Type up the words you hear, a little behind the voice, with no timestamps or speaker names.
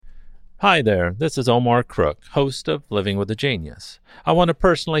Hi there, this is Omar Crook, host of Living with a Genius. I want to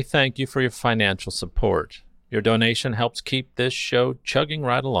personally thank you for your financial support. Your donation helps keep this show chugging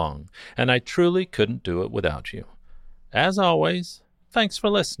right along, and I truly couldn't do it without you. As always, thanks for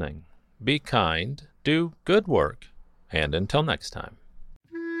listening. Be kind, do good work, and until next time.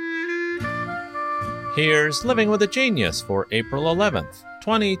 Here's Living with a Genius for April 11th,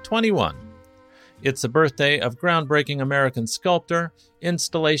 2021. It's the birthday of groundbreaking American sculptor,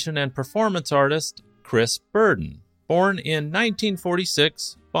 installation and performance artist Chris Burden, born in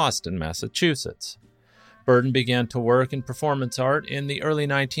 1946, Boston, Massachusetts. Burden began to work in performance art in the early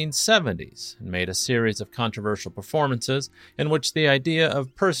 1970s and made a series of controversial performances in which the idea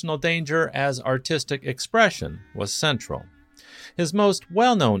of personal danger as artistic expression was central. His most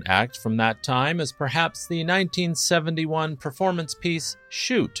well-known act from that time is perhaps the 1971 performance piece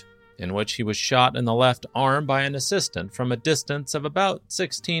Shoot, in which he was shot in the left arm by an assistant from a distance of about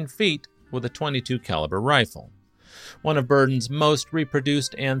 16 feet with a .22 caliber rifle. One of Burden's most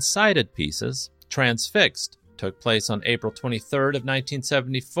reproduced and cited pieces, Transfixed, took place on April 23rd of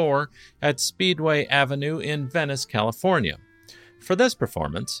 1974 at Speedway Avenue in Venice, California. For this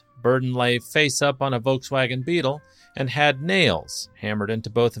performance, Burden lay face up on a Volkswagen Beetle and had nails hammered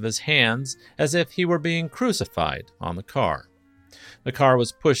into both of his hands as if he were being crucified on the car. The car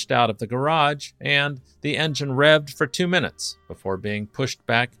was pushed out of the garage, and the engine revved for 2 minutes before being pushed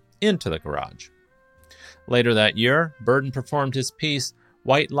back into the garage. Later that year, Burden performed his piece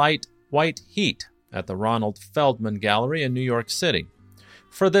White Light, White Heat at the Ronald Feldman Gallery in New York City.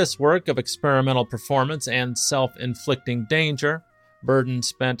 For this work of experimental performance and self-inflicting danger, Burden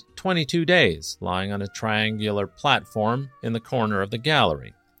spent 22 days lying on a triangular platform in the corner of the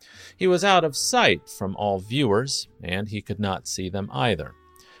gallery. He was out of sight from all viewers, and he could not see them either.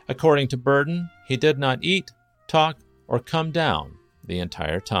 According to Burden, he did not eat, talk, or come down the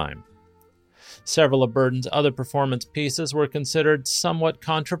entire time. Several of Burden's other performance pieces were considered somewhat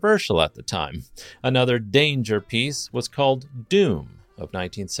controversial at the time. Another danger piece was called Doom of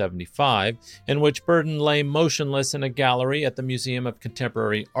 1975, in which Burden lay motionless in a gallery at the Museum of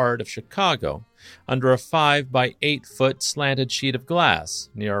Contemporary Art of Chicago, under a 5 by 8 foot slanted sheet of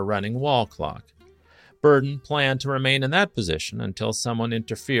glass near a running wall clock. Burden planned to remain in that position until someone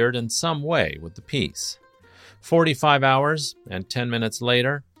interfered in some way with the piece. 45 hours and 10 minutes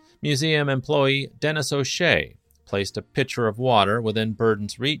later, museum employee Dennis O'Shea placed a pitcher of water within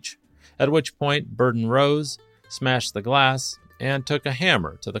Burden's reach, at which point Burden rose, smashed the glass, and took a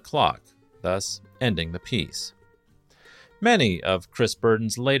hammer to the clock, thus ending the piece. Many of Chris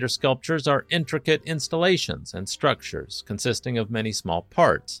Burden's later sculptures are intricate installations and structures consisting of many small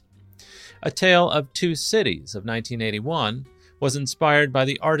parts. A Tale of Two Cities of 1981 was inspired by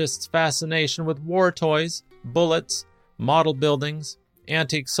the artist's fascination with war toys, bullets, model buildings,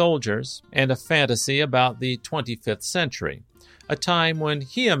 antique soldiers, and a fantasy about the 25th century, a time when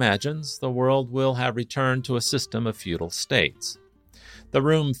he imagines the world will have returned to a system of feudal states. The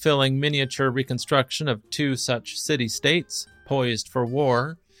room-filling miniature reconstruction of two such city-states, poised for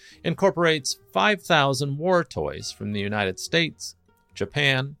war, incorporates 5,000 war toys from the United States,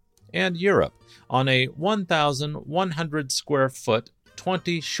 Japan, and Europe on a 1,100-square-foot,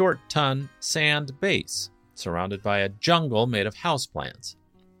 20-short-ton sand base, surrounded by a jungle made of houseplants.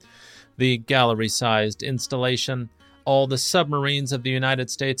 The gallery-sized installation, All the Submarines of the United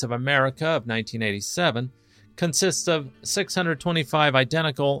States of America of 1987, consists of 625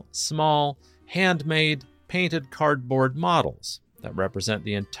 identical, small, handmade, painted cardboard models that represent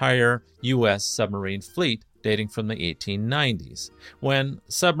the entire U.S. submarine fleet dating from the 1890s, when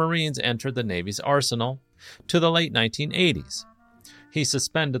submarines entered the Navy's arsenal, to the late 1980s. He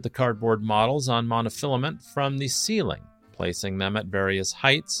suspended the cardboard models on monofilament from the ceiling, placing them at various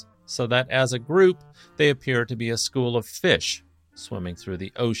heights so that as a group they appear to be a school of fish swimming through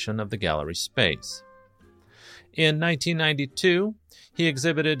the ocean of the gallery space. In 1992, he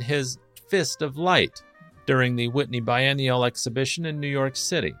exhibited his Fist of Light during the Whitney Biennial exhibition in New York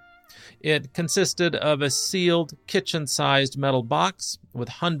City. It consisted of a sealed, kitchen-sized metal box with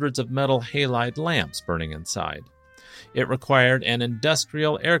hundreds of metal halide lamps burning inside. It required an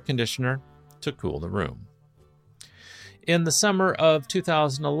industrial air conditioner to cool the room. In the summer of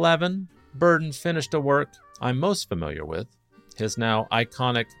 2011, Burden finished a work I'm most familiar with, his now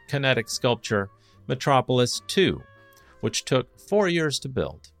iconic kinetic sculpture, Metropolis 2, which took 4 years to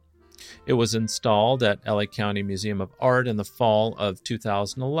build. It was installed at LA County Museum of Art in the fall of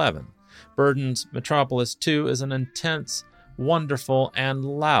 2011. Burden's Metropolis 2 is an intense, wonderful, and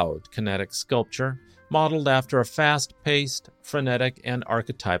loud kinetic sculpture modeled after a fast-paced, frenetic, and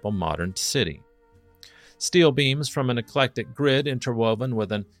archetypal modern city. Steel beams from an eclectic grid interwoven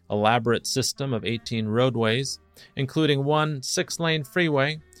with an elaborate system of 18 roadways, including one 6-lane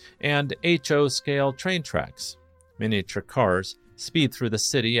freeway and HO-scale train tracks. Miniature cars speed through the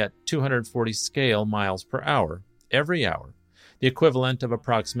city at 240 scale miles per hour, every hour, the equivalent of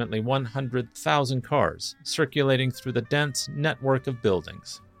approximately 100,000 cars circulating through the dense network of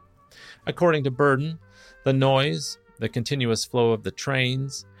buildings. According to Burden, the noise, the continuous flow of the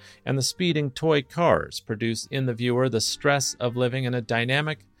trains, and the speeding toy cars produce in the viewer the stress of living in a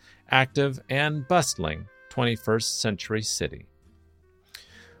dynamic, active, and bustling 21st century city.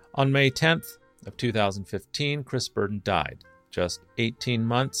 On May 10th of 2015, Chris Burden died, just 18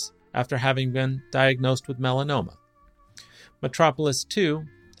 months after having been diagnosed with melanoma. Metropolis 2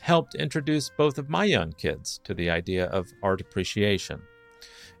 helped introduce both of my young kids to the idea of art appreciation.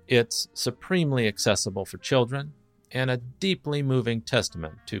 It's supremely accessible for children and a deeply moving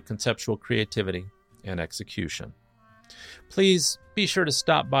testament to conceptual creativity and execution. Please be sure to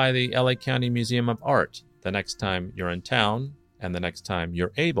stop by the LA County Museum of Art the next time you're in town and the next time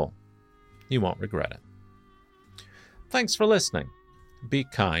you're able. You won't regret it. Thanks for listening. Be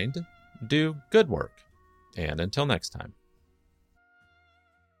kind, do good work, and until next time.